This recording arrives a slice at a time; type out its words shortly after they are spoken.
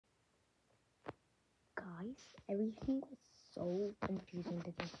Everything was so confusing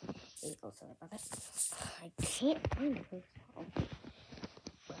today. Hey, oh, sorry about that. I can't find it.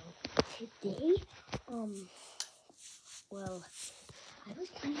 Well, today, I was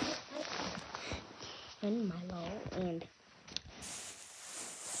playing with my friend Milo, and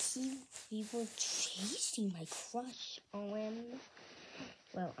we were chasing my crush on.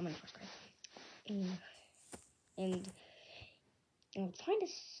 Well, I'm on first grade, and I was trying to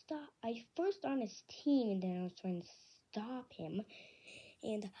stop. I first on his team, and then I was trying to stop him.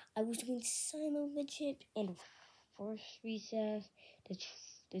 And I was doing silent legit and first recess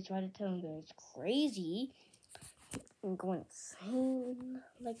to try to tell him that it's crazy and going insane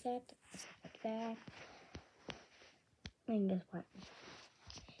like that, stuff like that. And guess what?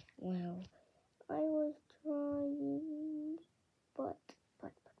 Well, I was trying, but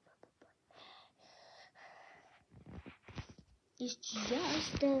it's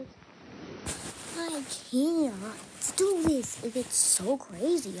just that I can't do this if it's so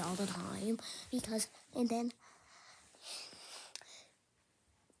crazy all the time, and then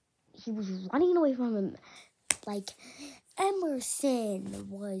he was running away from him. Like, Emerson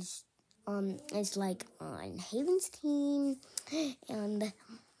was, is like on Haven's team, and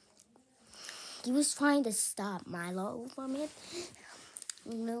he was trying to stop Milo from it.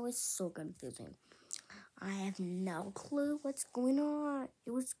 It was so confusing. I have no clue what's going on.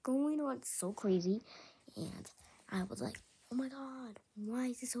 It was going on so crazy, and I was like, oh my god, why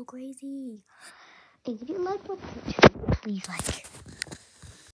is it so crazy? And if you like what I do, please like,